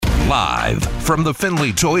Live from the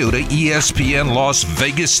Findlay Toyota ESPN Las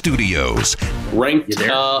Vegas studios. Ranked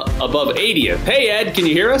above 80th. Hey, Ed, can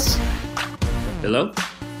you hear us? Hello?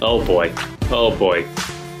 Oh, boy. Oh, boy.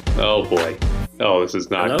 Oh, boy. Oh, this is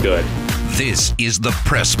not good. This is the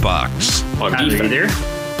Press Box. On defense. There?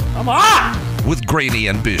 Come on! With Grady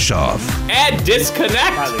and Bischoff. Ed, disconnect!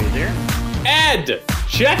 Tyler, you there? Ed,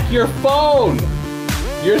 check your phone!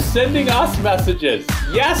 You're sending us messages.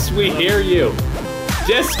 Yes, we hear you.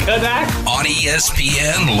 Disconnect! On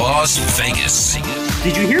ESPN Las Vegas.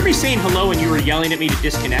 Did you hear me saying hello and you were yelling at me to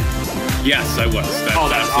disconnect? Yes, I was.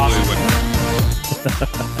 That's awesome.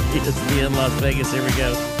 ESPN Las Vegas. Here we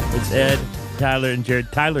go. It's Ed, Tyler, and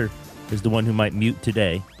Jared. Tyler is the one who might mute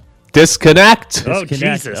today. Disconnect. Oh,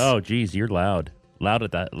 Disconnect. Jesus. Oh, geez, you're loud. Loud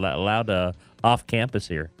at that. Loud off campus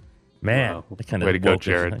here. Man, Wow. that kind of Way to go,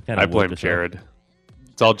 Jared. I blame Jared.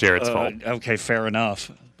 It's all Jared's fault. Okay, fair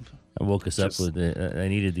enough. I woke us up with I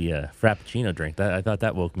needed the Frappuccino drink. I thought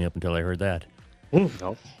that woke me up until I heard that.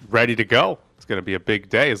 No, ready to go. It's going to be a big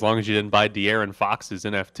day as long as you didn't buy De'Aaron Fox's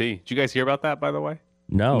NFT. Did you guys hear about that, by the way?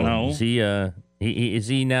 No. Is he, is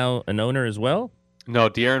he now an owner as well? No,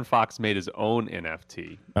 De'Aaron Fox made his own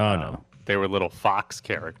NFT. Oh, no. They were little Fox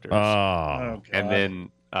characters. Oh. And then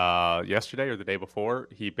yesterday or the day before,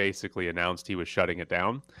 he basically announced he was shutting it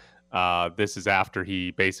down. This is after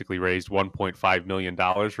he basically raised $1.5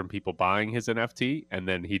 million from people buying his NFT, and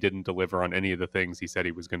then he didn't deliver on any of the things he said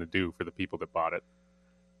he was going to do for the people that bought it.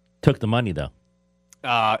 Took the money, though.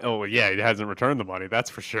 Oh, yeah, he hasn't returned the money, that's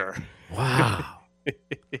for sure. Wow.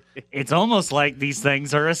 It's almost like these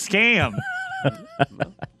things are a scam.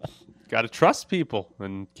 Got to trust people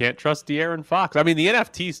and can't trust De'Aaron Fox. I mean, the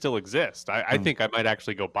NFTs still exist. I think I might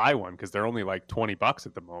actually go buy one because they're only like $20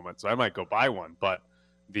 at the moment. So I might go buy one. But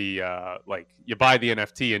the you buy the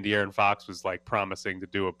NFT and De'Aaron Fox was like promising to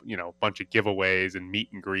do a bunch of giveaways and meet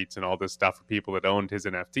and greets and all this stuff for people that owned his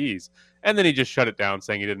NFTs. And then he just shut it down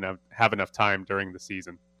saying he didn't have enough time during the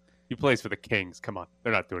season. He plays for the Kings. Come on.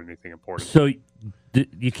 They're not doing anything important. So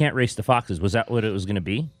you can't race the Foxes. Was that what it was going to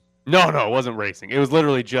be? No, it wasn't racing. It was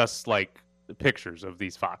literally just like pictures of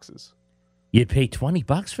these foxes. You'd pay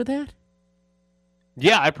 $20 for that?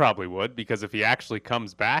 Yeah, I probably would, because if he actually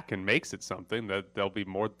comes back and makes it something, that they'll be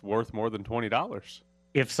worth more than $20.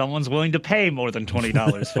 If someone's willing to pay more than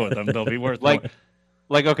 $20 for them, they'll be worth Like,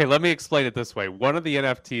 more. Okay, let me explain it this way. One of the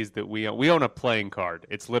NFTs that we own a playing card.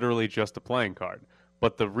 It's literally just a playing card.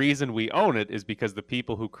 But the reason we own it is because the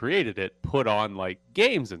people who created it put on like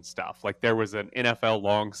games and stuff. Like there was an NFL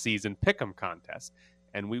long season pick'em contest,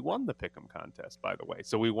 and we won the pick'em contest, by the way.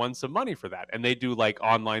 So we won some money for that. And they do like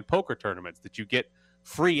online poker tournaments that you get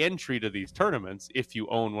free entry to these tournaments if you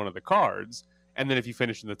own one of the cards. And then if you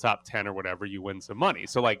finish in the top 10 or whatever, you win some money.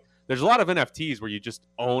 So like there's a lot of NFTs where you just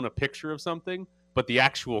own a picture of something, but the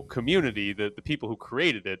actual community, the people who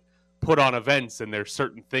created it, put on events, and there's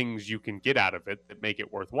certain things you can get out of it that make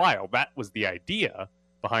it worthwhile. That was the idea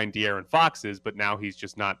behind De'Aaron Fox's, but now he's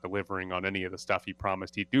just not delivering on any of the stuff he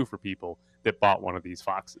promised he'd do for people that bought one of these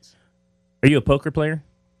foxes. Are you a poker player?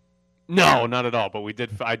 No, not at all. But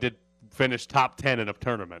I did finish top 10 in a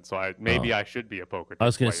tournament, so I should be a poker. I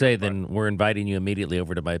was going to say, then we're inviting you immediately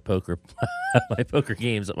over to my poker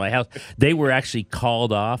games at my house. They were actually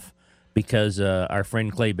called off because our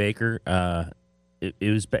friend Clay Baker.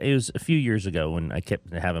 It was a few years ago when I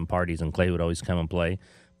kept having parties and Clay would always come and play.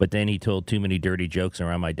 But then he told too many dirty jokes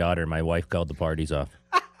around my daughter, and my wife called the parties off.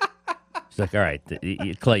 She's like, all right,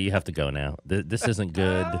 Clay, you have to go now. This isn't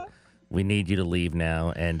good. We need you to leave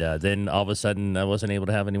now. And then all of a sudden, I wasn't able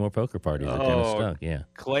to have any more poker parties. It kind of stuck, yeah.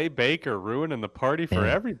 Clay Baker ruining the party for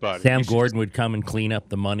everybody. Sam Gordon would come and clean up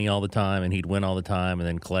the money all the time, and he'd win all the time. And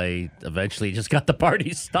then Clay eventually just got the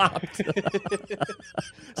party stopped.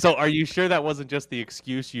 So are you sure that wasn't just the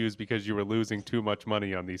excuse used because you were losing too much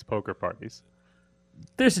money on these poker parties?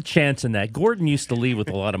 There's a chance in that. Gordon used to leave with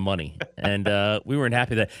a lot of money, and we weren't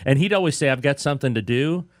happy with that. And he'd always say, I've got something to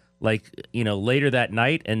do. Like, later that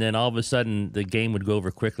night, and then all of a sudden the game would go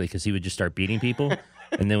over quickly because he would just start beating people,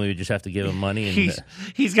 and then we would just have to give him money. And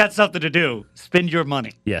He's got something to do. Spend your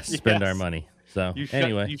money. Yes, spend our money. So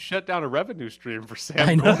anyway, you shut down a revenue stream for Sam.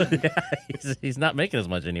 I know. Yeah, he's not making as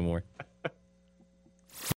much anymore.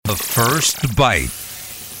 The first bite.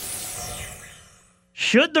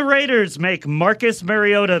 Should the Raiders make Marcus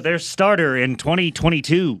Mariota their starter in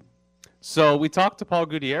 2022? So we talked to Paul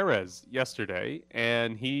Gutierrez yesterday,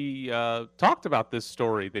 and he talked about this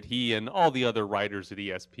story that he and all the other writers at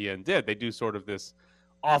ESPN did. They do sort of this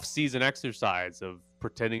off-season exercise of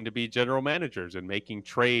pretending to be general managers and making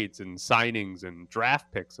trades and signings and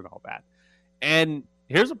draft picks and all that. And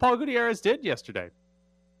here's what Paul Gutierrez did yesterday.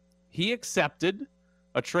 He accepted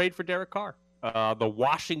a trade for Derek Carr. The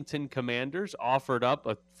Washington Commanders offered up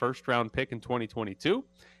a first-round pick in 2022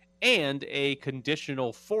 and a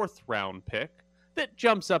conditional fourth-round pick that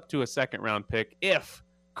jumps up to a second-round pick if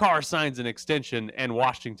Carr signs an extension and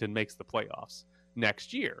Washington makes the playoffs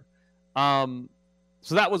next year.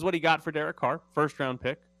 So that was what he got for Derek Carr, first-round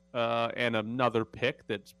pick, and another pick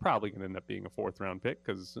that's probably going to end up being a fourth-round pick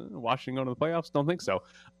because Washington going to the playoffs? Don't think so.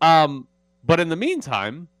 But in the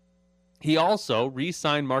meantime, he also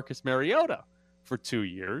re-signed Marcus Mariota for 2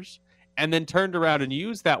 years and then turned around and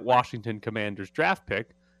used that Washington Commanders draft pick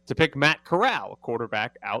to pick Matt Corral, a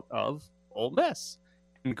quarterback out of Ole Miss.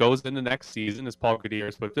 And goes into next season, as Paul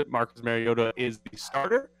Gutierrez puts it, Marcus Mariota is the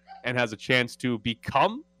starter and has a chance to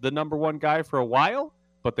become the number one guy for a while,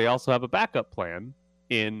 but they also have a backup plan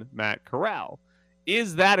in Matt Corral.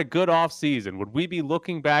 Is that a good offseason? Would we be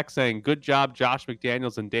looking back saying, good job, Josh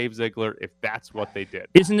McDaniels and Dave Ziegler, if that's what they did?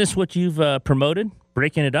 Isn't this what you've promoted?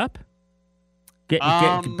 Breaking it up?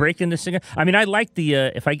 Breaking this thing up? I mean, I like the,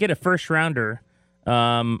 if I get a first rounder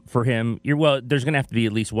for him, there's going to have to be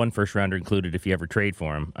at least one first rounder included if you ever trade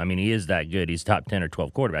for him. I mean, he is that good. He's top 10 or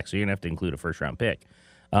 12 quarterback, so you're going to have to include a first round pick.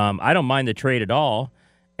 I don't mind the trade at all.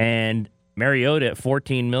 And Mariota at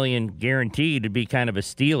 $14 million guaranteed to be kind of a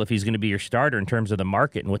steal if he's going to be your starter in terms of the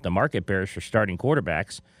market and what the market bears for starting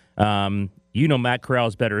quarterbacks. Matt Corral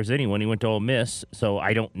is better as anyone. He went to Ole Miss, so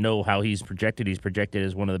I don't know how he's projected. He's projected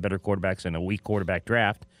as one of the better quarterbacks in a weak quarterback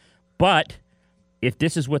draft. But if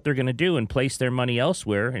this is what they're going to do and place their money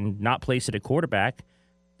elsewhere and not place it at quarterback,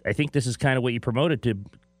 I think this is kind of what you promoted, to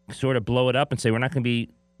sort of blow it up and say we're not going to be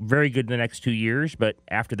very good in the next 2 years, but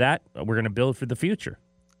after that, we're going to build for the future.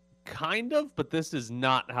 Kind of, but this is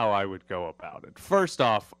not how I would go about it. First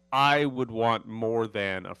off, I would want more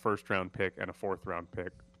than a first-round pick and a fourth-round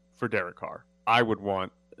pick for Derek Carr. I would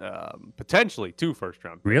want potentially 2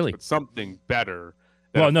 first-round picks, really, but something better.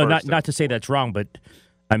 Well, no, not to say that's wrong, but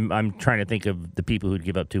I'm trying to think of the people who'd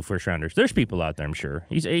give up 2 first-rounders. There's people out there, I'm sure.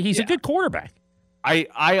 He's a good quarterback. I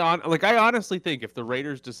honestly think if the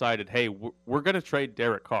Raiders decided, hey, we're going to trade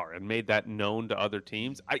Derek Carr and made that known to other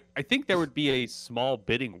teams, I think there would be a small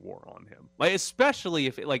bidding war on him. Like, especially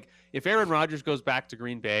if Aaron Rodgers goes back to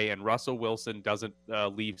Green Bay and Russell Wilson doesn't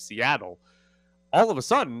leave Seattle, all of a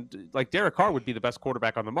sudden, like, Derek Carr would be the best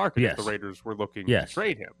quarterback on the market if the Raiders were looking to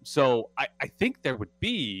trade him. So I think there would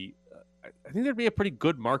be. I think there'd be a pretty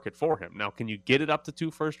good market for him. Now, can you get it up to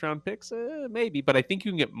 2 first-round picks? Maybe, but I think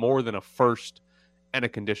you can get more than a first and a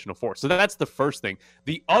conditional fourth. So that's the first thing.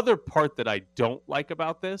 The other part that I don't like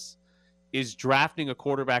about this is drafting a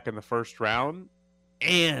quarterback in the first round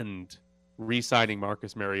and re-signing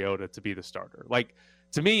Marcus Mariota to be the starter. Like,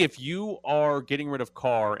 to me, if you are getting rid of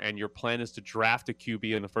Carr and your plan is to draft a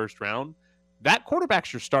QB in the first round, that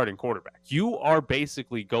quarterback's your starting quarterback. You are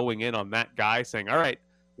basically going in on that guy saying, all right,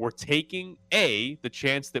 we're taking the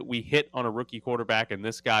chance that we hit on a rookie quarterback and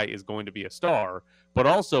this guy is going to be a star, but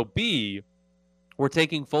also B, we're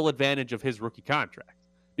taking full advantage of his rookie contract.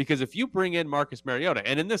 Because if you bring in Marcus Mariota,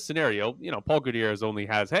 and in this scenario, Paul Gutierrez only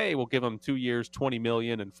has, hey, we'll give him 2 years, $20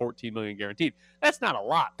 million and $14 million guaranteed. That's not a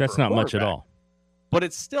lot. That's not much at all. But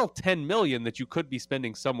it's still $10 million that you could be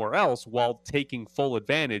spending somewhere else while taking full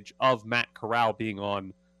advantage of Matt Corral being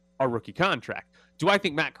on a rookie contract. Do I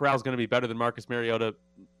think Matt Corral is going to be better than Marcus Mariota?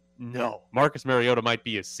 No. Marcus Mariota might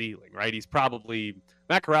be his ceiling, right?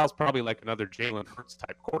 Matt Corral's probably like another Jalen Hurts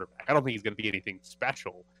type quarterback. I don't think he's going to be anything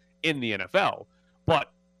special in the NFL,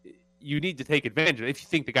 but you need to take advantage of it. If you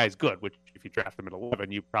think the guy's good, which if you draft him at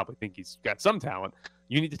 11, you probably think he's got some talent,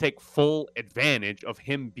 you need to take full advantage of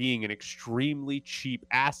him being an extremely cheap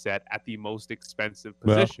asset at the most expensive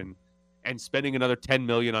position. And spending another $10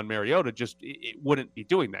 million on Mariota, it wouldn't be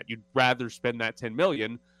doing that. You'd rather spend that $10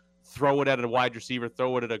 million, throw it at a wide receiver,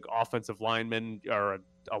 throw it at an offensive lineman or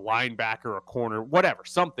a linebacker, a corner, whatever,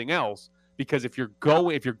 something else. Because if you're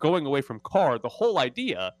going away from Carr, the whole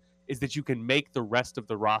idea is that you can make the rest of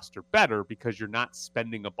the roster better because you're not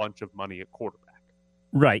spending a bunch of money at quarterback.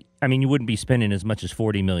 Right. I mean, you wouldn't be spending as much as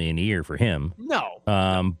 $40 million a year for him. No.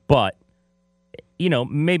 But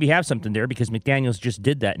maybe have something there because McDaniels just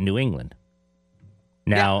did that in New England.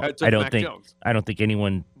 Now, I don't think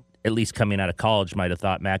anyone, at least coming out of college, might have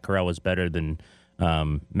thought Matt Corral was better than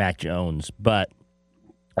Mac Jones. But,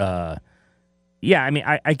 I mean,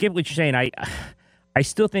 I get what you're saying. I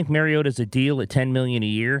still think Mariota's a deal at $10 million a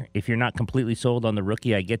year. If you're not completely sold on the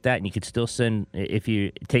rookie, I get that, and you could still send. If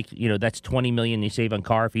you take, that's $20 million you save on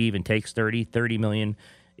Carr. If he even takes $30 million,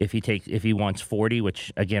 if he wants 40,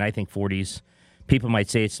 which again I think 40's. People might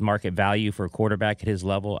say it's market value for a quarterback at his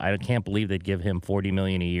level. I can't believe they'd give him $40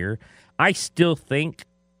 million a year. I still think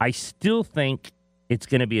it's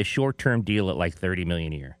going to be a short-term deal at like $30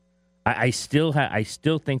 million a year. I still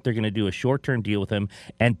think they're going to do a short-term deal with him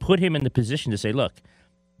and put him in the position to say, look,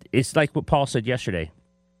 it's like what Paul said yesterday.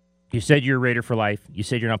 You said you're a Raider for life. You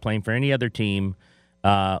said you're not playing for any other team.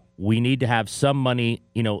 We need to have some money,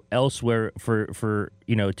 elsewhere for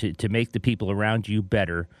to make the people around you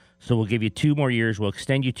better. So we'll give you 2 more years. We'll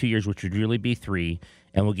extend you 2 years, which would really be 3,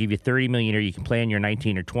 and we'll give you $30 million. Or you can play in your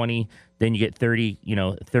 19 or 20. Then you get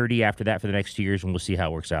 30 after that for the next 2 years, and we'll see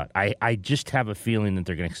how it works out. I just have a feeling that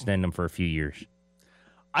they're going to extend them for a few years.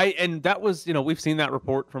 And that was, we've seen that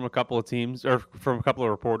report from a couple of teams or from a couple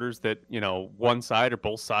of reporters that, one side or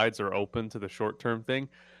both sides are open to the short-term thing.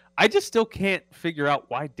 I just still can't figure out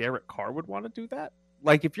why Derek Carr would want to do that.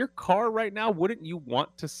 Like, if you're Carr right now, wouldn't you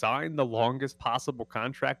want to sign the longest possible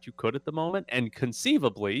contract you could at the moment? And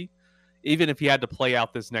conceivably, even if he had to play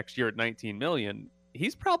out this next year at $19 million,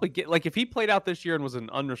 he's probably if he played out this year and was an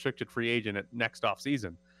unrestricted free agent at next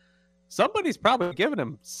offseason, somebody's probably giving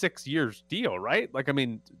him 6 years deal, right?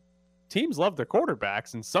 Teams love their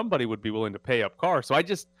quarterbacks, and somebody would be willing to pay up Carr. So I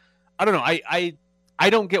don't know. I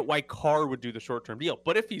don't get why Carr would do the short-term deal,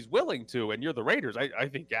 but if he's willing to, and you're the Raiders, I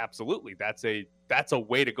think absolutely that's a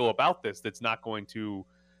way to go about this. That's not going to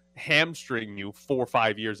hamstring you 4 or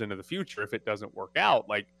 5 years into the future if it doesn't work out.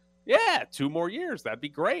 2 more years, that'd be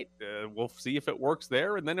great. We'll see if it works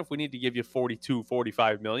there, and then if we need to give you 42,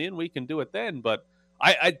 45 million, we can do it then. But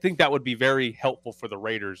I think that would be very helpful for the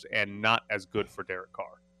Raiders and not as good for Derek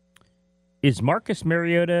Carr. Is Marcus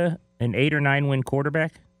Mariota an 8 or 9 win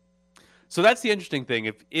quarterback? So that's the interesting thing.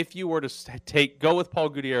 If you were to go with Paul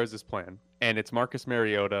Gutierrez's plan, and it's Marcus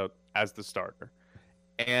Mariota as the starter,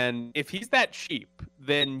 and if he's that cheap,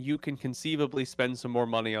 then you can conceivably spend some more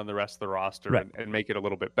money on the rest of the roster, right, and make it a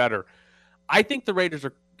little bit better. I think the Raiders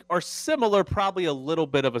are similar, probably a little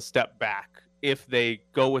bit of a step back if they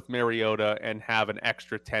go with Mariota and have an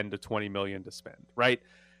extra 10 to 20 million to spend, right?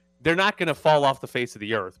 They're not going to fall off the face of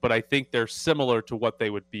the earth, but I think they're similar to what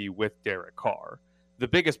they would be with Derek Carr. The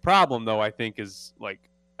biggest problem, though, I think, is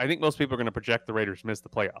I think most people are going to project the Raiders miss the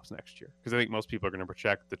playoffs next year, because I think most people are going to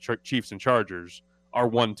project the Chiefs and Chargers are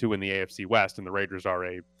 1-2 in the AFC West, and the Raiders are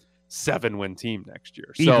a 7-win team next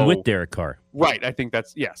year. Even with Derek Carr. Right. I think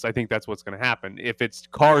that's what's going to happen. If it's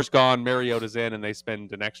Carr's gone, Mariota's in, and they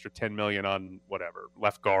spend an extra $10 million on whatever,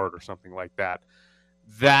 left guard or something like that,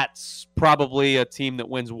 that's probably a team that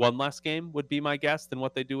wins one less game, would be my guess, than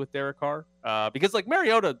what they do with Derek Carr. Because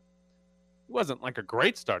Mariota, he wasn't a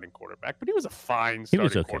great starting quarterback, but he was a fine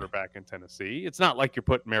starting quarterback in Tennessee. It's not like you're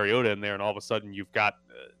putting Mariota in there and all of a sudden you've got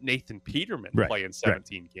Nathan Peterman playing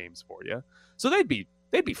 17 games for you. So they'd be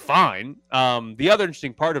fine. The other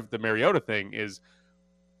interesting part of the Mariota thing is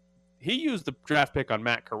he used the draft pick on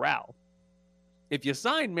Matt Corral. If you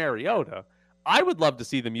sign Mariota, I would love to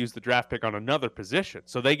see them use the draft pick on another position.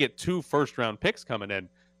 So they get 2 first-round picks coming in.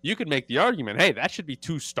 You could make the argument, hey, that should be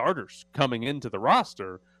 2 starters coming into the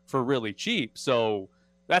roster for really cheap. So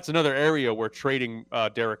that's another area where trading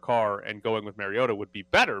Derek Carr and going with Mariota would be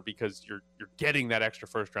better, because you're getting that extra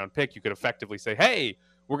first-round pick. You could effectively say, hey,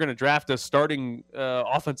 we're going to draft a starting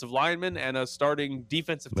offensive lineman and a starting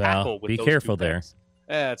defensive tackle. With be those careful 2 picks. there.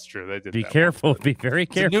 That's true. They did. Be careful. Be very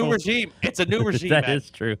careful. It's a new regime. That is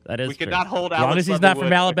true. That is we true. cannot hold As long Alex as he's not from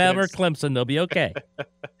Leatherwood Alabama or Clemson, they'll be okay.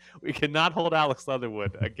 We cannot hold Alex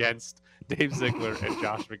Leatherwood against Dave Ziegler and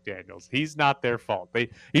Josh McDaniels. He's not their fault.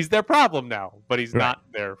 He's their problem now, but he's not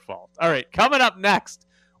their fault. All right, coming up next,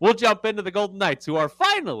 we'll jump into the Golden Knights, who are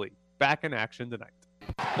finally back in action tonight.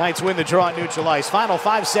 Knights win the draw at neutral ice. Final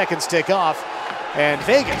 5 seconds tick off, and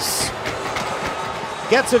Vegas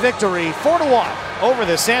gets a victory 4-1 over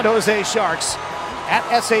the San Jose Sharks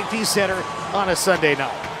at SAP Center on a Sunday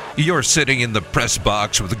night. You're sitting in the press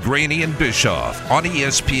box with Graney and Bischoff on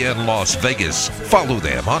ESPN Las Vegas. Follow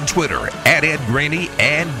them on Twitter at Ed Graney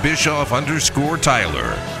and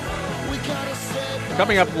Bischoff_Tyler.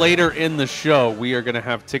 Coming up later in the show, we are going to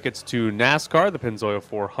have tickets to NASCAR, the Pennzoil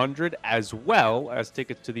 400, as well as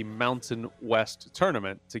tickets to the Mountain West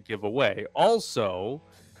Tournament to give away. Also,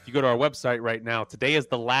 if you go to our website right now, today is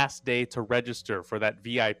the last day to register for that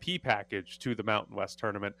VIP package to the Mountain West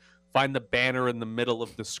Tournament. Find the banner in the middle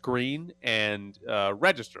of the screen and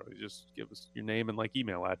register. You just give us your name and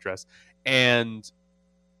email address. And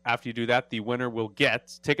after you do that, the winner will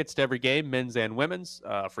get tickets to every game, men's and women's,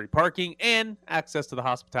 free parking, and access to the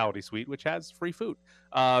hospitality suite, which has free food.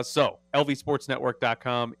 So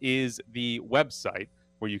lvsportsnetwork.com is the website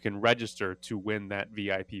where you can register to win that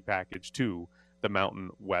VIP package to the Mountain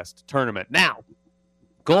West Tournament. Now,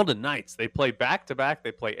 Golden Knights, they play back-to-back.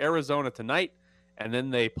 They play Arizona tonight, and then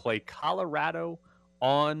they play Colorado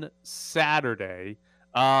on Saturday.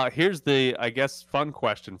 Here's the, I guess, fun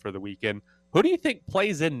question for the weekend. Who do you think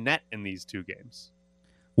plays in net in these two games?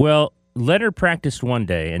 Well, Leonard practiced one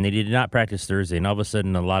day, and they did not practice Thursday, and all of a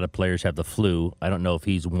sudden a lot of players have the flu. I don't know if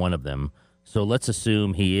he's one of them. So let's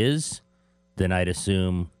assume he is. Then I'd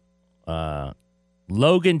assume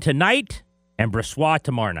Logan tonight and Brossoit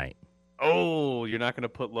tomorrow night. Oh, you're not going to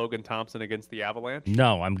put Logan Thompson against the Avalanche?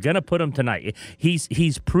 No, I'm going to put him tonight.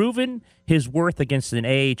 He's proven his worth against an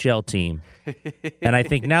AHL team, and I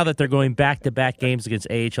think now that they're going back-to-back games against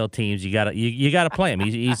AHL teams, you gotta play him.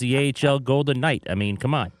 He's the AHL Golden Knight. I mean,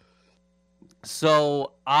 come on.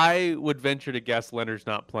 So I would venture to guess Leonard's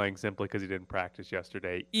not playing simply because he didn't practice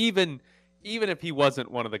yesterday. Even if he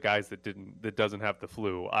wasn't one of the guys that doesn't have the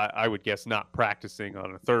flu, I would guess not practicing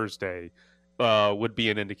on a Thursday would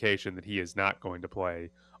be an indication that he is not going to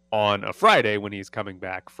play on a Friday when he's coming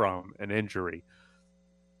back from an injury.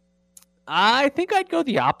 I think I'd go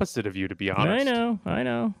the opposite of you, to be honest. I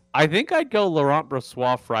know. I think I'd go Laurent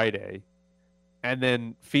Brossoit Friday and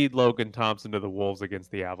then feed Logan Thompson to the Wolves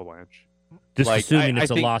against the Avalanche. Just assuming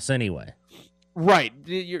it's a loss anyway. Right.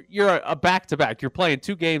 You're a back-to-back. You're playing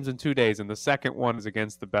 2 games in 2 days, and the second one is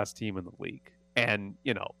against the best team in the league. And,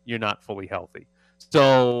 you're not fully healthy.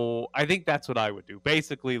 So I think that's what I would do.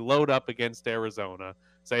 Basically, load up against Arizona.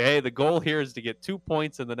 Say, hey, the goal here is to get 2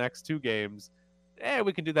 points in the next 2 games.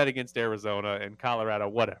 We can do that against Arizona and Colorado,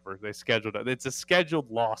 whatever. It's a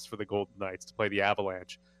scheduled loss for the Golden Knights to play the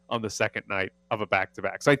Avalanche on the second night of a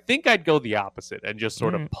back-to-back. So I think I'd go the opposite and just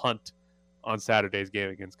sort of punt on Saturday's game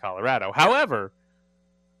against Colorado. However,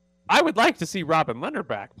 I would like to see Robin Leonard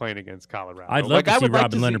back playing against Colorado. I'd love to see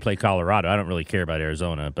Robin Leonard play Colorado. I don't really care about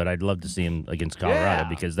Arizona, but I'd love to see him against Colorado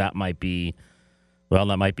because that might be a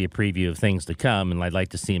preview of things to come, and I'd like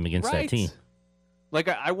to see him against that team. Like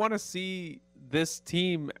I want to see this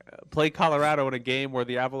team play Colorado in a game where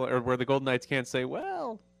where the Golden Knights can't say,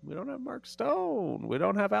 well, we don't have Mark Stone, we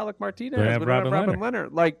don't have Alec Martinez, we don't have Robin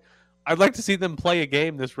Leonard. Like, I'd like to see them play a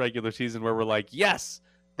game this regular season where we're like, yes,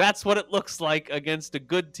 that's what it looks like against a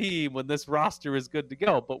good team when this roster is good to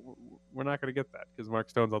go. But we're not going to get that because Mark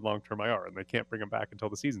Stone's on long-term IR and they can't bring him back until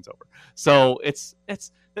the season's over. So is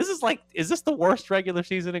this the worst regular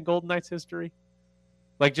season in Golden Knights history?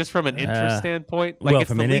 Like, just from an interest standpoint? Like,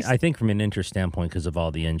 I think from an interest standpoint, because of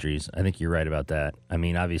all the injuries, I think you're right about that. I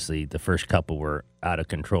mean, obviously, the first couple were out of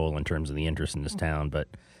control in terms of the interest in this town. But,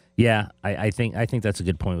 yeah, I think that's a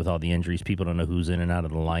good point with all the injuries. People don't know who's in and out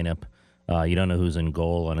of the lineup. You don't know who's in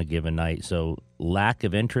goal on a given night. So, lack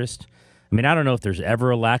of interest. I mean, I don't know if there's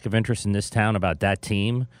ever a lack of interest in this town about that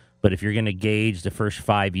team. But if you're going to gauge the first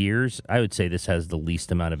 5 years, I would say this has the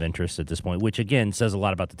least amount of interest at this point, which, again, says a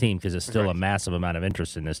lot about the team because it's still a massive amount of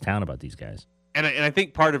interest in this town about these guys. And I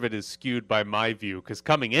think part of it is skewed by my view because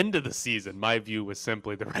coming into the season, my view was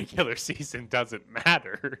simply the regular season doesn't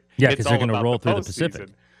matter. Yeah, because they're going to roll through the Pacific.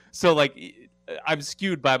 So, like, I'm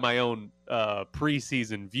skewed by my own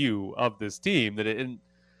preseason view of this team and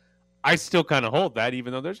I still kind of hold that,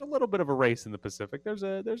 even though there's a little bit of a race in the Pacific. There's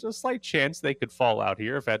a slight chance they could fall out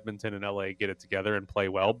here if Edmonton and LA get it together and play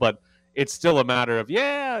well. But it's still a matter of,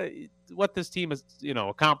 what this team is,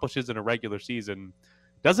 accomplishes in a regular season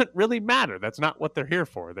doesn't really matter. That's not what they're here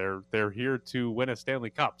for. They're here to win a Stanley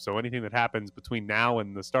Cup. So anything that happens between now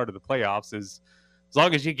and the start of the playoffs is, as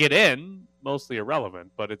long as you get in, mostly irrelevant.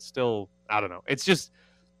 But it's still, I don't know. It's just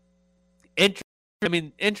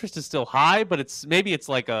interest is still high, but it's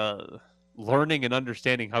like a learning and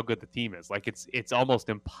understanding how good the team is. Like it's almost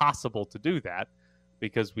impossible to do that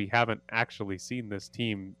because we haven't actually seen this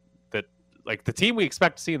team that, like, the team we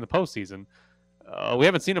expect to see in the postseason. We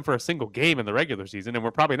haven't seen him for a single game in the regular season, and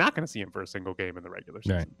we're probably not going to see him for a single game in the regular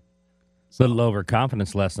season. Right. So, a little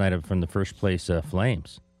overconfidence last night from the first place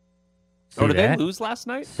Flames. Did they lose last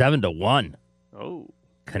night? 7-1. Oh,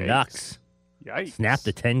 Canucks. Yikes. Snapped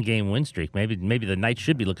a 10-game win streak. Maybe the Knights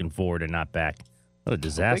should be looking forward and not back. What a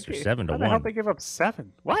disaster, 7-1. How the hell they give up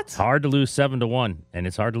 7? What? It's hard to lose 7-1, and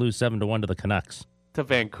it's hard to lose 7-1 to the Canucks. To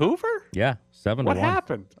Vancouver? Yeah, 7-1. What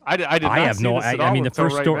happened? I did not have see no. this at all I mean, the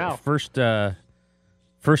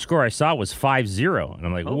first score I saw was 5-0, and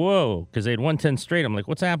I'm like, whoa, because they had won 10 straight. I'm like,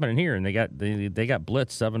 what's happening here? And they got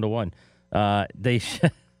blitzed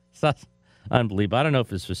 7-1. Unbelievable. I don't know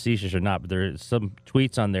if it's facetious or not, but there's some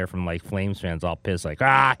tweets on there from, like, Flames fans all pissed, like,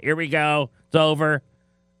 here we go. It's over.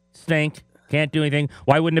 Stink. Can't do anything.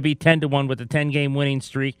 Why wouldn't it be 10-1 with a 10-game winning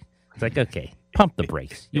streak? It's like, okay, pump the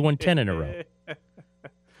brakes. You won 10 in a row.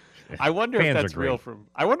 I wonder if that's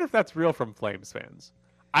real from Flames fans.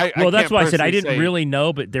 That's why I said I didn't really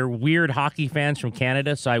know, but they're weird hockey fans from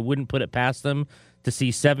Canada, so I wouldn't put it past them to see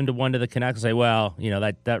 7-1 to the Canucks and say, well,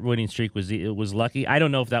 that winning streak was lucky. I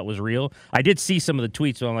don't know if that was real. I did see some of the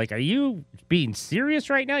tweets, so I'm like, are you being serious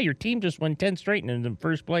right now? Your team just won 10 straight and in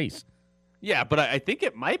first place. Yeah, but I think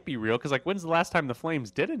it might be real because, when's the last time the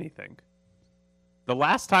Flames did anything? The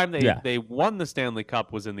last time they won the Stanley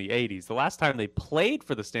Cup was in the 80s. The last time they played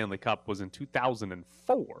for the Stanley Cup was in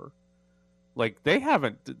 2004.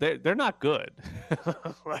 They're not good.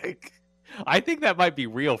 I think that might be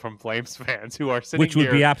real from Flames fans who are sitting Which would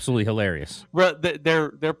here, be absolutely hilarious.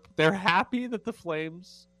 They're happy that the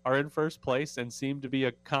Flames are in first place and seem to be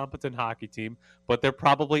a competent hockey team, but they're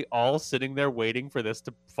probably all sitting there waiting for this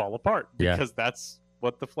to fall apart because that's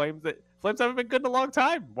what the Flames haven't been good in a long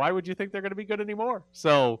time. Why would you think they're going to be good anymore?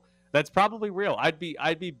 So that's probably real. I'd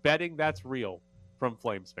be betting that's real from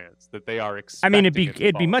Flames fans, that they are expecting. I mean,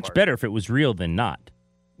 it'd be much better if it was real than not.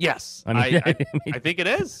 Yes, I think it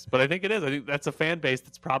is. But I think it is. I think that's a fan base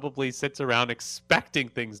that's probably sits around expecting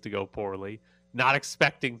things to go poorly, not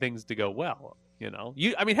expecting things to go well. Hell,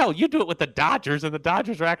 you do it with the Dodgers, and the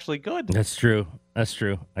Dodgers are actually good. That's true.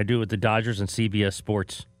 I do it with the Dodgers and CBS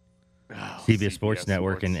Sports. CBS Sports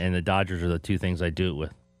Network and the Dodgers are the two things I do it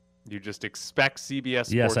with. You just expect CBS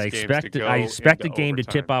Sports Yes, I expect a game to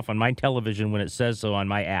tip off on my television when it says so on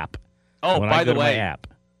my app. Oh, by the way,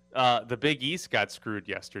 the Big East got screwed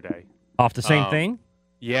yesterday. Off the same thing?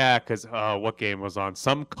 Yeah, because what game was on?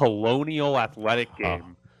 Some Colonial Athletic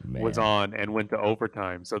game was on and went to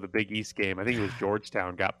overtime. So the Big East game, I think it was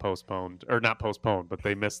Georgetown, got postponed. Or not postponed, but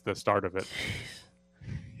they missed the start of it.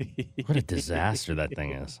 What a disaster that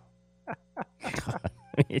thing is.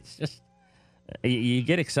 It's just, you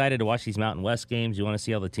get excited to watch these Mountain West games. You want to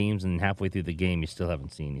see all the teams, and halfway through the game, you still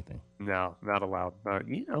haven't seen anything. No, not allowed.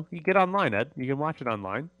 You get online, Ed. You can watch it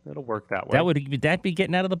online. It'll work that way. That'd be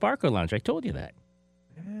getting out of the Barco Lounge. I told you that.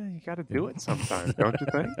 Yeah, you got to do it sometimes, don't you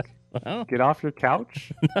think? Well, get off your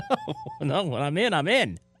couch. No. When I'm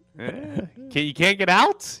in. Yeah. You can't get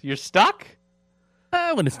out. You're stuck.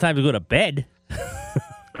 When it's time to go to bed.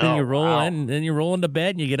 Then you roll wow. in, then you roll into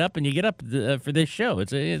bed, and you get up for this show.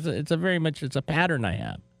 It's a pattern I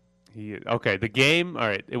have. Okay, the game. All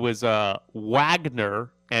right, it was Wagner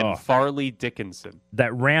and Farley Dickinson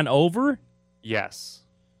that ran over. Yes,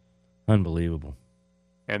 unbelievable.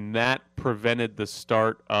 And that prevented the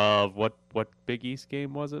start of what Big East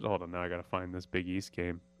game was it? Hold on, now I got to find this Big East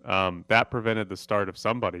game. That prevented the start of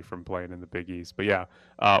somebody from playing in the Big East. But yeah,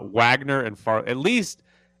 Wagner and Farley.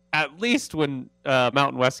 At least when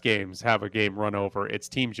Mountain West games have a game run over, it's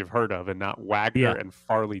teams you've heard of and not Wagner and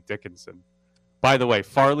Farley Dickinson. By the way,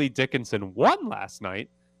 Farley Dickinson won last night.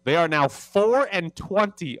 They are now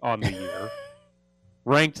 4-20 on the year,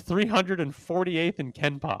 ranked 348th in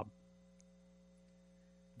KenPom.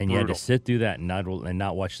 And you had to sit through that and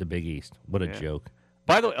not watch the Big East. What a joke.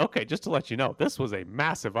 By the way, okay, just to let you know, this was a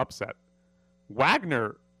massive upset.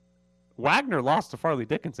 Wagner lost to Farley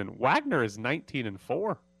Dickinson. Wagner is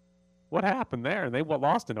 19-4. What happened there? And they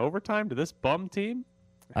lost in overtime to this bum team?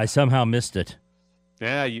 I somehow missed it.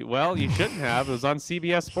 Yeah, you shouldn't have. It was on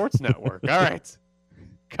CBS Sports Network. All right.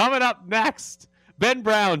 Coming up next, Ben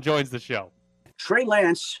Brown joins the show. Trey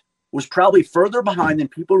Lance was probably further behind than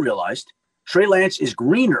people realized. Trey Lance is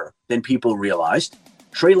greener than people realized.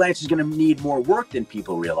 Trey Lance is going to need more work than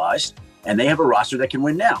people realized. And they have a roster that can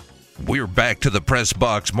win now. We're back to the Press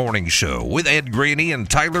Box Morning Show with Ed Graney and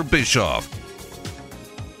Tyler Bischoff.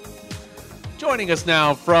 Joining us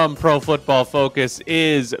now from Pro Football Focus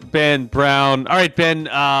is Ben Brown. All right, Ben,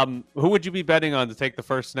 who would you be betting on to take the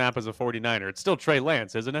first snap as a 49er? It's still Trey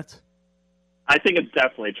Lance, isn't it? I think it's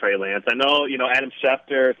definitely Trey Lance. I know, Adam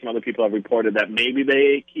Schefter, some other people have reported that maybe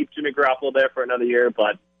they keep Jimmy Garoppolo there for another year,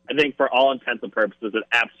 but I think for all intents and purposes, it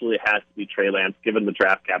absolutely has to be Trey Lance, given the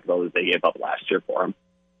draft capital that they gave up last year for him.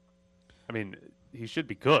 I mean, he should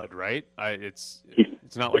be good, right? It's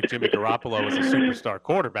not like Jimmy Garoppolo is a superstar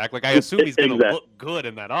quarterback. I assume he's going to look good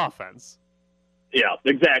in that offense. Yeah,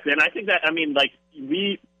 exactly. And I think that,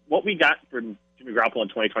 what we got for Jimmy Garoppolo in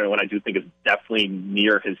 2021, I do think is definitely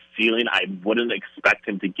near his ceiling. I wouldn't expect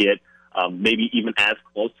him to get maybe even as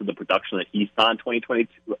close to the production that he saw in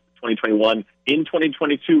 2021. In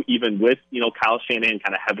 2022, even with, Kyle Shanahan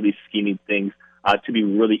kind of heavily scheming things to be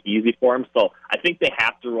really easy for him. So I think they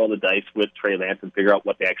have to roll the dice with Trey Lance and figure out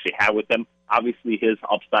what they actually have with him. Obviously, his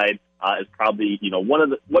upside is probably one of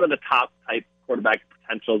the top type quarterback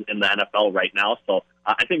potentials in the NFL right now. So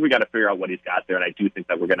I think we got to figure out what he's got there, and I do think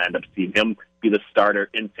that we're going to end up seeing him be the starter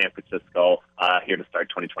in San Francisco here to start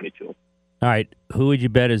 2022. All right, who would you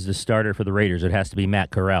bet is the starter for the Raiders? It has to be Matt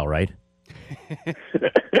Corral, right?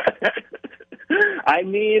 I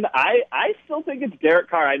mean, I still think it's Derek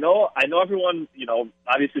Carr. I know everyone,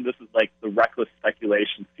 obviously this is like the reckless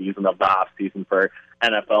speculation season of the off season for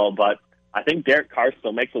NFL, but I think Derek Carr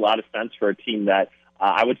still makes a lot of sense for a team that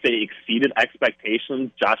I would say exceeded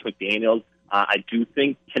expectations. Josh McDaniels, I do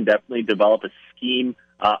think, can definitely develop a scheme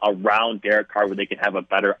around Derek Carr where they can have a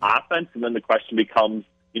better offense, and then the question becomes,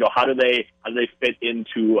 how do they fit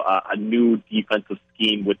into a new defensive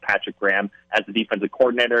scheme with Patrick Graham as the defensive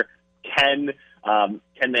coordinator? Can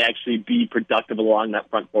they actually be productive along that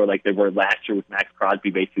front four like they were last year with Max Crosby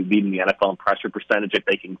basically leading the NFL in pressure percentage? If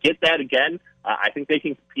they can get that again, I think they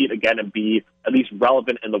can compete again and be at least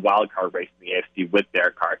relevant in the wild card race in the AFC with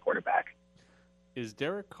Derek Carr at quarterback. Is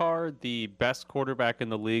Derek Carr the best quarterback in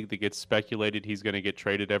the league that gets speculated he's going to get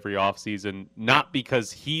traded every offseason, not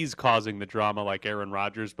because he's causing the drama like Aaron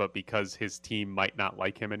Rodgers, but because his team might not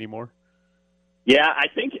like him anymore? Yeah, I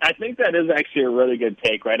think that is actually a really good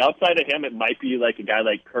take. Right outside of him, it might be like a guy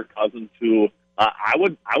like Kirk Cousins, who I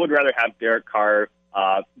would rather have Derek Carr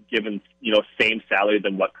given same salary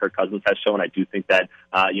than what Kirk Cousins has shown. I do think that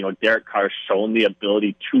Derek Carr's shown the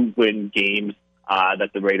ability to win games that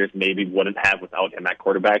the Raiders maybe wouldn't have without him at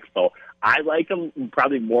quarterback. So I like him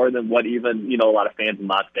probably more than what even a lot of fans in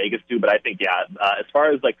Las Vegas do. But I think as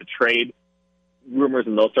far as like the trade rumors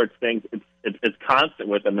and those sorts of things, it's constant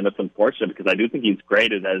with him, and it's unfortunate because I do think he's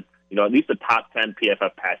graded as at least a top 10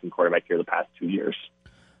 PFF passing quarterback here the past 2 years.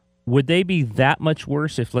 Would they be that much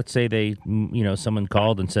worse if, let's say, they someone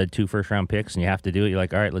called and said 2 first-round picks and you have to do it? You're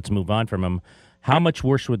like, all right, let's move on from him. How much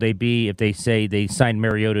worse would they be if they say they signed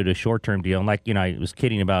Mariota to a short-term deal? And I was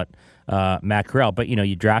kidding about Matt Corral, but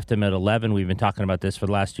you draft him at 11. We've been talking about this for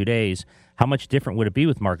the last 2 days. How much different would it be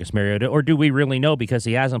with Marcus Mariota, or do we really know because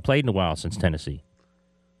he hasn't played in a while since Tennessee?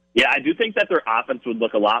 Yeah, I do think that their offense would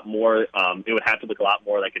look a lot more. It would have to look a lot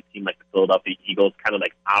more like a team like the Philadelphia Eagles, kind of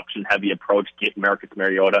like option-heavy approach, get Marcus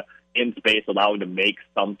Mariota in space, allow him to make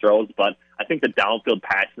some throws. But I think the downfield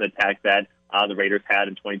passing attack that the Raiders had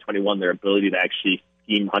in 2021, their ability to actually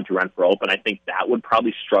scheme Hunter Renfrow open, I think that would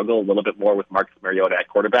probably struggle a little bit more with Marcus Mariota at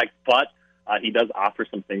quarterback. But he does offer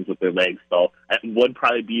some things with their legs, so it would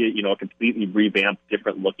probably be a completely revamped,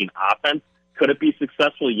 different-looking offense. Could it be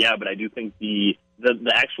successful? Yeah, but I do think the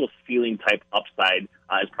actual ceiling type upside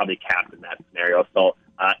is probably capped in that scenario. So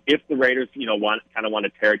if the Raiders, want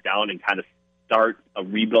to tear it down and kind of start a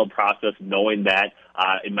rebuild process, knowing that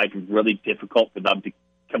it might be really difficult for them to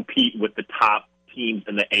compete with the top teams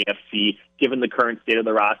in the AFC, given the current state of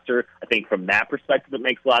the roster, I think from that perspective it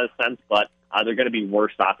makes a lot of sense. But they're going to be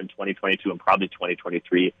worse off in 2022 and probably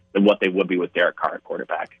 2023 than what they would be with Derek Carr at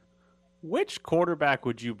quarterback. Which quarterback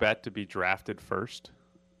would you bet to be drafted first?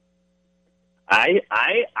 I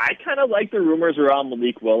kind of like the rumors around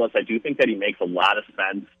Malik Willis. I do think that he makes a lot of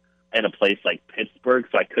sense in a place like Pittsburgh,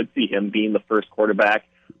 so I could see him being the first quarterback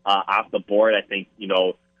off the board. I think,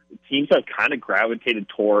 teams have kind of gravitated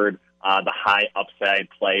toward the high upside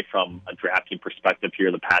play from a drafting perspective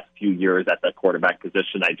here the past few years at the quarterback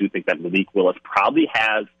position. I do think that Malik Willis probably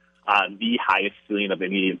has the highest ceiling of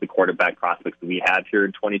any of the quarterback prospects that we have here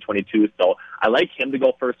in 2022. So I like him to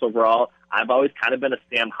go first overall. I've always kind of been a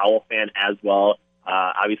Sam Howell fan as well.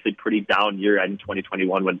 Obviously pretty down year in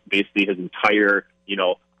 2021 when basically his entire,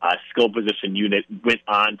 skill position unit went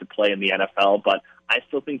on to play in the NFL. But I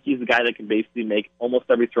still think he's a guy that can basically make almost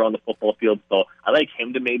every throw on the football field. So I like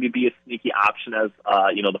him to maybe be a sneaky option as,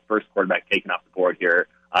 the first quarterback taken off the board here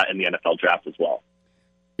in the NFL draft as well.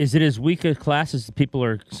 Is it as weak a class as people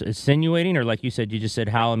are insinuating, or like you said, you just said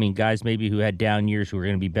how? I mean, guys maybe who had down years who are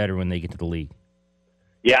going to be better when they get to the league.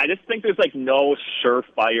 Yeah, I just think there's no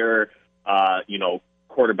surefire,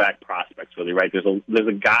 quarterback prospects really, right? There's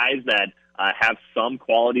a guys that have some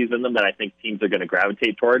qualities in them that I think teams are going to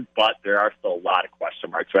gravitate toward, but there are still a lot of question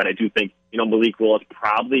marks, right? I do think Malik Willis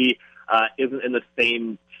probably isn't in the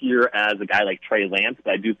same tier as a guy like Trey Lance,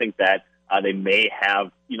 but I do think that they may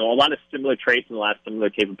have, a lot of similar traits and a lot of similar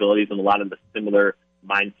capabilities and a lot of the similar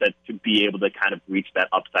mindset to be able to kind of reach that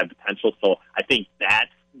upside potential. So I think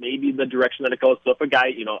that's maybe the direction that it goes. So if a guy,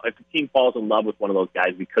 if a team falls in love with one of those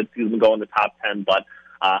guys, we could see them go in the top 10. But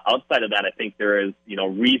outside of that, I think there is,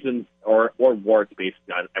 reasons or warts based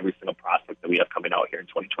on every single prospect that we have coming out here in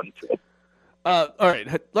 2022. All right,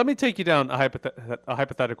 let me take you down a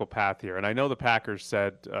hypothetical path here. And I know the Packers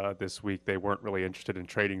said this week they weren't really interested in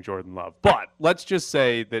trading Jordan Love. But let's just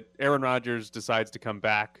say that Aaron Rodgers decides to come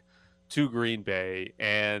back to Green Bay.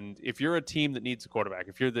 And if you're a team that needs a quarterback,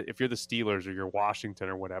 if you're the Steelers or you're Washington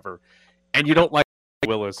or whatever, and you don't like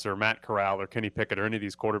Willis or Matt Corral or Kenny Pickett or any of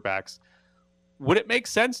these quarterbacks, would it make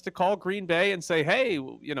sense to call Green Bay and say, hey,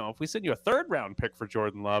 if we send you a 3rd-round pick for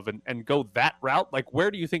Jordan Love and go that route, like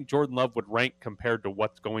where do you think Jordan Love would rank compared to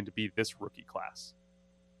what's going to be this rookie class?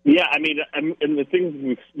 Yeah, I mean, and the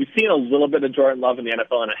things we've seen a little bit of Jordan Love in the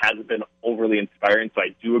NFL, and it hasn't been overly inspiring. So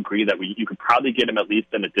I do agree that you could probably get him at least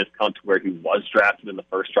in a discount to where he was drafted in the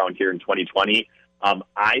 1st round here in 2020.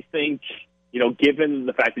 I think, given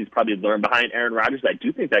the fact that he's probably learned behind Aaron Rodgers, I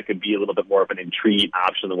do think that could be a little bit more of an intriguing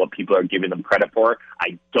option than what people are giving them credit for.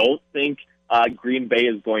 I don't think Green Bay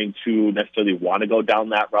is going to necessarily want to go down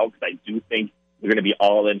that route, because I do think they're going to be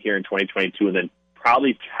all in here in 2022, and then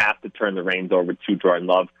probably have to turn the reins over to Jordan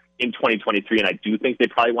Love in 2023. And I do think they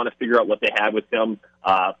probably want to figure out what they have with him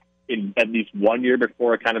in at least 1 year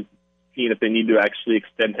before kind of seeing if they need to actually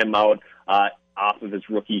extend him out off of his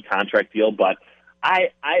rookie contract deal. But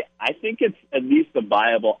I think it's at least a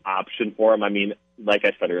viable option for him. I mean, like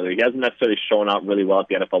I said earlier, he hasn't necessarily shown out really well at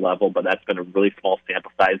the NFL level, but that's been a really small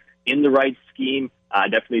sample size. In the right scheme, I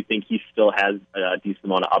definitely think he still has a decent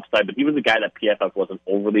amount of upside, but he was a guy that PFF wasn't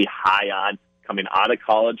overly high on coming out of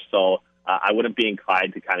college, so I wouldn't be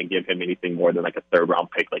inclined to kind of give him anything more than like a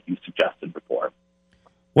 3rd-round pick like you suggested before.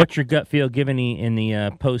 What's your gut feel, given in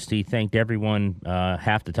the post he thanked everyone,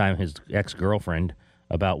 half the time his ex-girlfriend,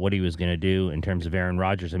 about what he was going to do in terms of Aaron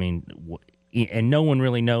Rodgers? I mean, and no one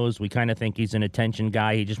really knows. We kind of think he's an attention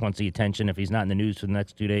guy. He just wants the attention. If he's not in the news for the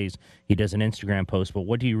next 2 days, he does an Instagram post. But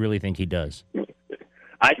what do you really think he does?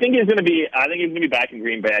 I think he's going to be back in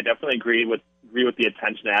Green Bay. I definitely agree with the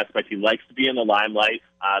attention aspect. He likes to be in the limelight,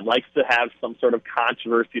 likes to have some sort of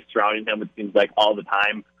controversy surrounding him, it seems like, all the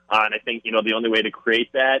time. And I think, the only way to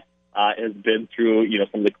create that has been through,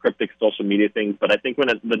 some of the cryptic social media things. But I think when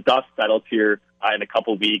the dust settles here in a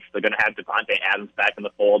couple of weeks, they're going to have Davante Adams back in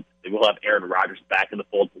the fold. They will have Aaron Rodgers back in the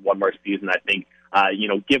fold for one more season. I think,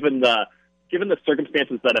 given the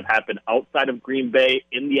circumstances that have happened outside of Green Bay,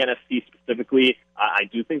 in the NFC specifically, I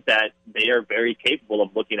do think that they are very capable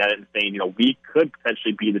of looking at it and saying, we could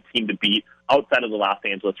potentially be the team to beat outside of the Los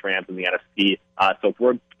Angeles Rams in the NFC. So if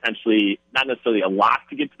we're potentially not necessarily a lock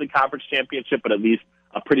to get to the conference championship, but at least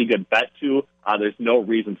a pretty good bet to, there's no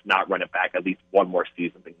reason to not run it back at least one more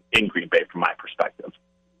season in Green Bay from my perspective.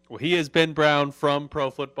 Well, he is Ben Brown from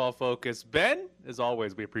Pro Football Focus. Ben, as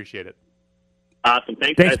always, we appreciate it. Awesome.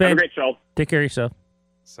 Thanks Ben. Have a great show. Take care of yourself.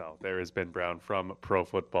 So there is Ben Brown from Pro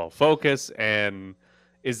Football Focus. And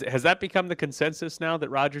has that become the consensus now that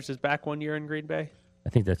Rodgers is back 1 year in Green Bay? I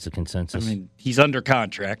think that's the consensus. I mean, he's under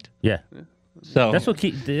contract. Yeah. So that's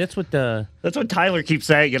what Tyler keeps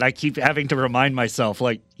saying, and I keep having to remind myself,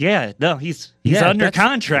 like, he's under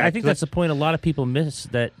contract. I think that's the point a lot of people miss,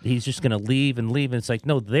 that he's just going to leave. And it's like,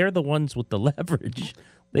 no, they're the ones with the leverage.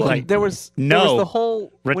 There was the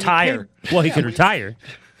whole retire. He can retire.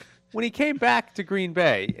 When he came back to Green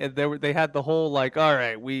Bay, they had the whole all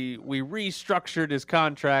right, we restructured his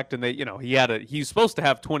contract, and he's supposed to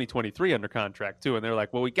have 2023 under contract too, and they're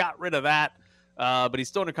like, well, we got rid of that, but he's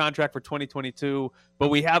still under contract for 2022, but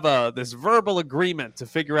we have this verbal agreement to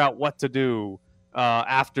figure out what to do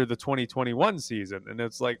after the 2021 season. And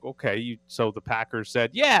it's like, okay, so the Packers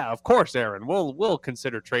said, yeah, of course, Aaron, we'll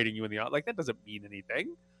consider trading you in the that doesn't mean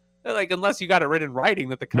anything. Like, unless you got it written in writing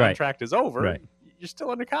that the contract is over, you're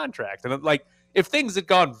still under contract. And like, if things had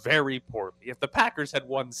gone very poorly, if the Packers had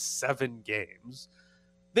won 7 games,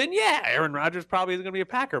 then Aaron Rodgers probably isn't going to be a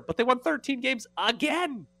Packer. But they won 13 games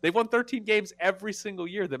again. They've won 13 games every single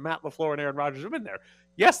year that Matt LaFleur and Aaron Rodgers have been there.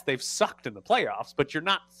 Yes, they've sucked in the playoffs, but you're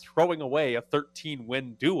not throwing away a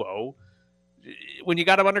 13-win duo when you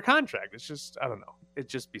got him under contract. It's just, I don't know. It'd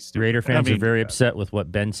just be stupid. Raider fans are very upset with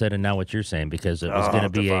what Ben said and now what you're saying, because it was going to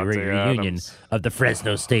be a reunion of the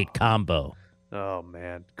Fresno State combo. Oh,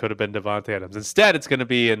 man. Could have been Davante Adams. Instead, it's going to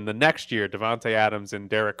be in the next year, Davante Adams and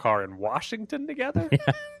Derek Carr in Washington together?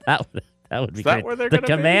 Yeah, that would be great. Where they're the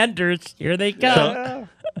gonna Commanders, here they go.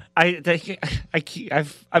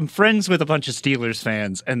 I'm friends with a bunch of Steelers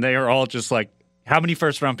fans, and they are all just like, how many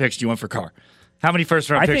first-round picks do you want for Carr? How many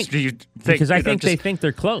first-round picks do you think? Because I think they think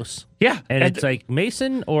they're close. Yeah. And it's like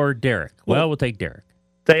Mason or Derek. Well, we'll take Derek.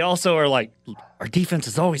 They also are like, our defense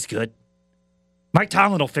is always good. Mike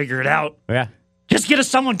Tomlin will figure it out. Yeah. Just get us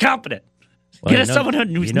someone competent. Get us someone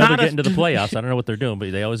who's not they're getting to the playoffs. I don't know what they're doing,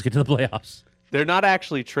 but they always get to the playoffs. They're not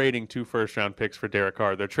actually trading 2 first-round picks for Derek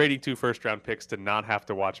Carr. They're trading 2 first-round picks to not have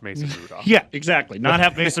to watch Mason Rudolph. Yeah, exactly. Not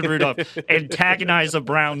have Mason Rudolph antagonize a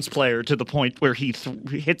Browns player to the point where he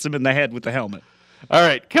hits him in the head with the helmet. All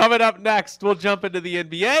right, coming up next, we'll jump into the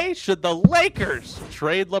NBA. Should the Lakers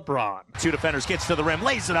trade LeBron? 2 defenders, gets to the rim,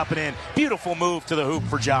 lays it up and in. Beautiful move to the hoop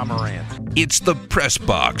for Ja Morant. It's the Press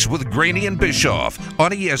Box with Graney and Bischoff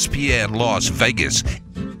on ESPN Las Vegas.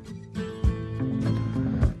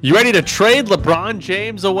 You ready to trade LeBron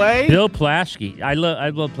James away? Bill Plaschke. I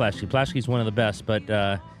love Plaschke. Plaschke's one of the best,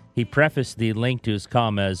 but he prefaced the link to his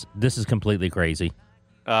column as, "This is completely crazy."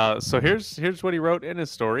 So here's what he wrote in his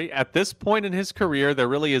story. At this point in his career, there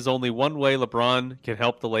really is only one way LeBron can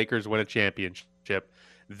help the Lakers win a championship.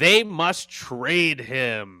 They must trade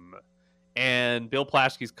him. And Bill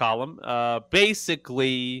Plaschke's column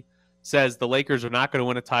basically says the Lakers are not going to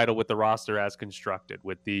win a title with the roster as constructed,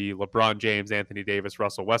 with the LeBron James, Anthony Davis,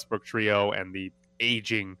 Russell Westbrook trio, and the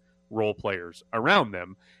aging role players around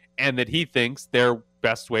them, and that he thinks their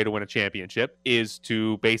best way to win a championship is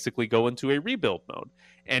to basically go into a rebuild mode.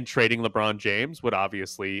 And trading LeBron James would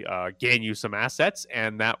obviously gain you some assets,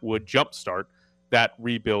 and that would jumpstart that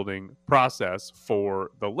rebuilding process for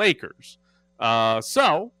the Lakers.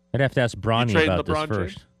 So I'd have to ask Bronny about this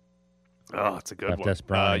first. James? Oh, it's a good one. That's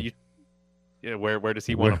Bronny. Where does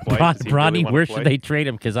he want to play? Bronny, where should they trade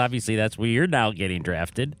him? Because obviously that's where you're now getting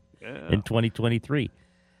drafted in 2023.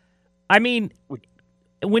 I mean,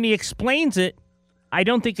 when he explains it, I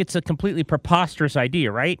don't think it's a completely preposterous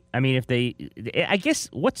idea, right? I mean, I guess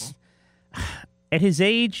at his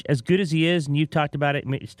age, as good as he is, and you've talked about it,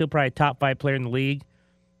 still probably a top 5 player in the league,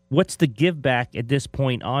 what's the give back at this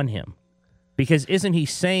point on him? Because isn't he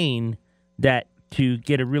saying that to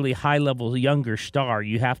get a really high-level younger star,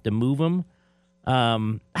 you have to move him?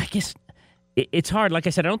 I guess it's hard. Like I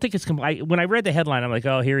said, I don't think it's when I read the headline, I'm like,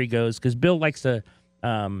 oh, here he goes, because Bill likes to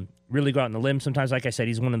really go out on the limb. Sometimes, like I said,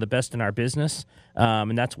 he's one of the best in our business,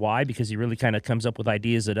 and that's why, because he really kind of comes up with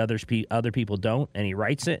ideas that other people don't, and he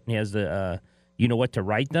writes it, and he has the what to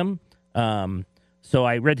write them. So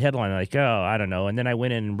I read the headline, like, oh, I don't know, and then I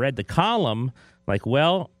went in and read the column, like,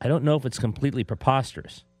 well, I don't know if it's completely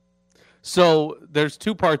preposterous. So there's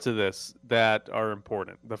two parts of this that are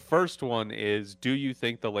important. The first one is, do you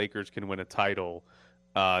think the Lakers can win a title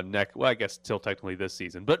I guess still technically this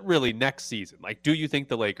season, but really next season? Like, do you think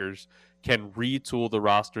the Lakers can retool the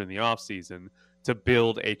roster in the offseason to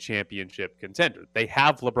build a championship contender? They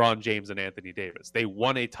have LeBron James and Anthony Davis. They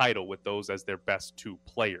won a title with those as their best 2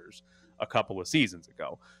 players a couple of seasons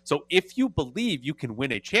ago. So if you believe you can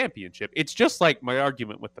win a championship, it's just like my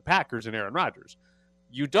argument with the Packers and Aaron Rodgers.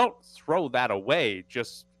 You don't throw that away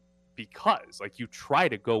just because. Like, you try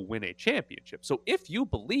to go win a championship. So if you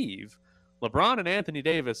believe LeBron and Anthony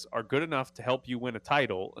Davis are good enough to help you win a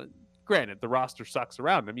title, granted, the roster sucks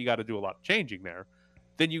around them, you got to do a lot of changing there,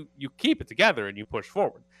 then you keep it together and you push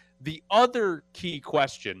forward. The other key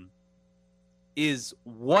question is,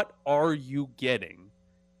 what are you getting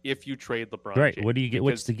if you trade LeBron Right. James? What do you get?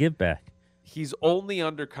 What's the give back? He's only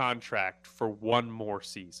under contract for 1 more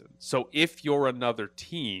season. So if you're another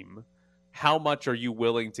team, how much are you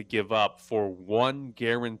willing to give up for 1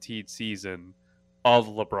 guaranteed season of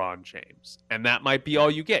LeBron James? And that might be all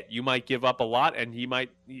you get. You might give up a lot, and he might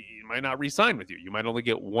not re-sign with you. You might only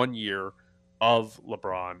get 1 year of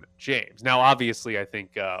LeBron James. Now, obviously, I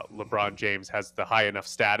think LeBron James has the high enough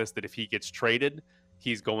status that if he gets traded,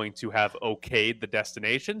 he's going to have okayed the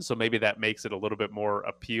destination. So maybe that makes it a little bit more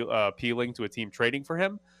appealing to a team trading for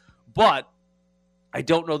him. But I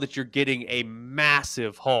don't know that you're getting a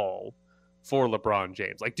massive haul for LeBron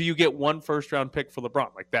James. Like, do you get 1 first-round pick for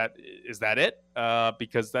LeBron? Like, that is that it?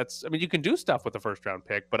 Because you can do stuff with a first-round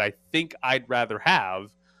pick, but I think I'd rather have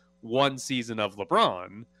 1 season of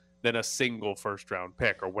LeBron than a single first-round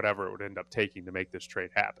pick or whatever it would end up taking to make this trade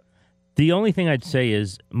happen. The only thing I'd say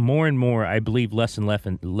is more and more, I believe less and less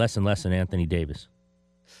in Anthony Davis.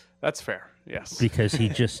 That's fair. Yes, because he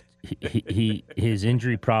just his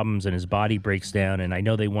injury problems and his body breaks down, and I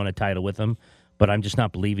know they won a title with him, but I'm just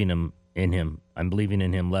not believing in him. I'm believing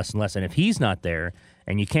in him less and less. And if he's not there,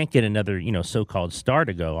 and you can't get another so-called star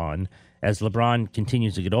to go on as LeBron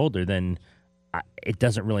continues to get older, then it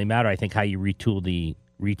doesn't really matter. I think how you retool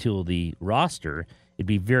the roster. It'd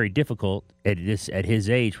be very difficult at his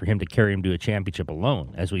age for him to carry him to a championship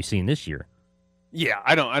alone, as we've seen this year. Yeah,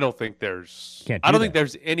 I don't think there's think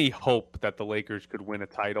there's any hope that the Lakers could win a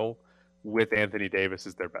title with Anthony Davis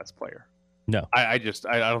as their best player. No, I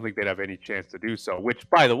don't think they'd have any chance to do so. Which,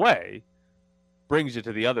 by the way, brings you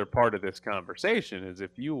to the other part of this conversation: is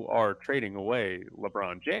if you are trading away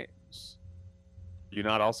LeBron James, you're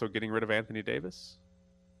not also getting rid of Anthony Davis.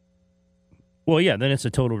 Well, yeah, then it's a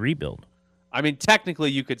total rebuild. I mean,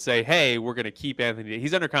 technically, you could say, "Hey, we're going to keep Anthony.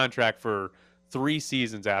 He's under contract for 2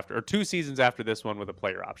 seasons after this one with a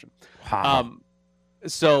player option." Wow.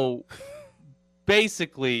 So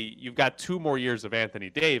basically, you've got 2 more years of Anthony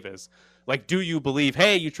Davis. Like, do you believe,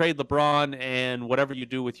 hey, you trade LeBron and whatever you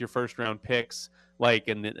do with your first round picks, like,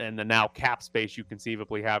 and the now cap space you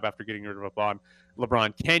conceivably have after getting rid of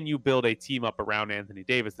LeBron, can you build a team up around Anthony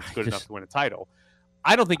Davis that's good enough to win a title?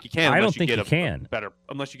 I don't think you can. I Unless don't think you you get can. better,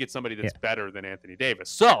 unless you get somebody that's better than Anthony Davis.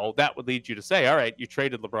 So that would lead you to say, all right, you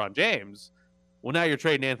traded LeBron James. Well, now you're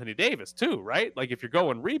trading Anthony Davis too, right? Like if you're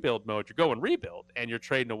going rebuild mode, you're going rebuild, and you're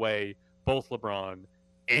trading away both LeBron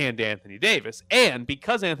and Anthony Davis. And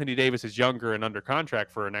because Anthony Davis is younger and under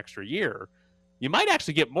contract for an extra year, you might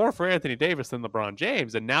actually get more for Anthony Davis than LeBron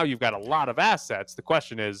James. And now you've got a lot of assets. The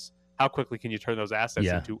question is, how quickly can you turn those assets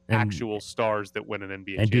into actual stars that win an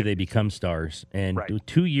NBA And do they become stars? And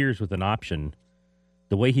 2 years with an option,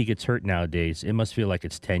 the way he gets hurt nowadays, it must feel like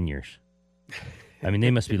it's 10 years. I mean, they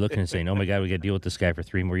must be looking and saying, oh, my God, we got to deal with this guy for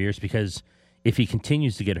 3 more years. Because if he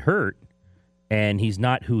continues to get hurt and he's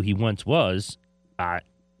not who he once was, I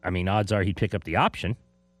mean, odds are he'd pick up the option.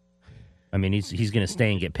 I mean, he's going to stay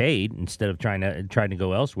and get paid instead of trying to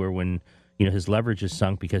go elsewhere when, his leverage is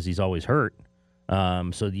sunk because he's always hurt.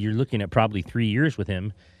 So you're looking at probably 3 years with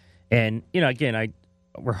him. And, again,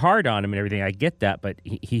 we're hard on him and everything. I get that, but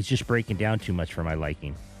he's just breaking down too much for my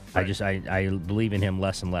liking. Right. I believe in him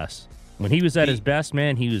less and less. When he was at his best,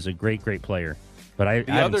 man, he was a great, great player. But I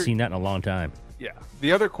haven't seen that in a long time. Yeah.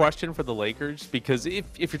 The other question for the Lakers, because if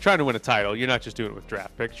you're trying to win a title, you're not just doing it with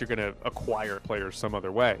draft picks. You're going to acquire players some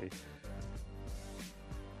other way.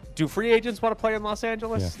 Do free agents want to play in Los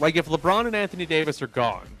Angeles? Yeah. Like if LeBron and Anthony Davis are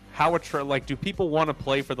gone, do people want to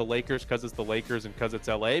play for the Lakers because it's the Lakers and because it's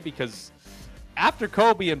LA? Because after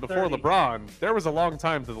Kobe and before LeBron, there was a long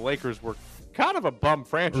time that the Lakers were kind of a bum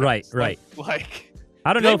franchise. Right. Like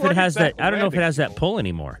I don't know if it has that. I don't know if it has that pull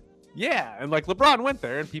anymore. Yeah, and like LeBron went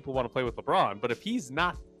there, and people want to play with LeBron. But if he's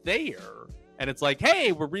not there, and it's like,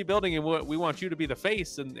 hey, we're rebuilding, and we want you to be the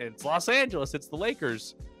face, and it's Los Angeles, it's the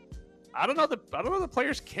Lakers. I don't know the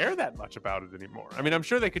players care that much about it anymore. I mean, I'm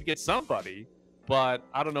sure they could get somebody, but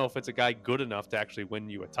I don't know if it's a guy good enough to actually win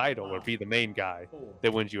you a title or be the main guy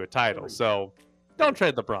that wins you a title. So don't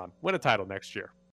trade LeBron. Win a title next year.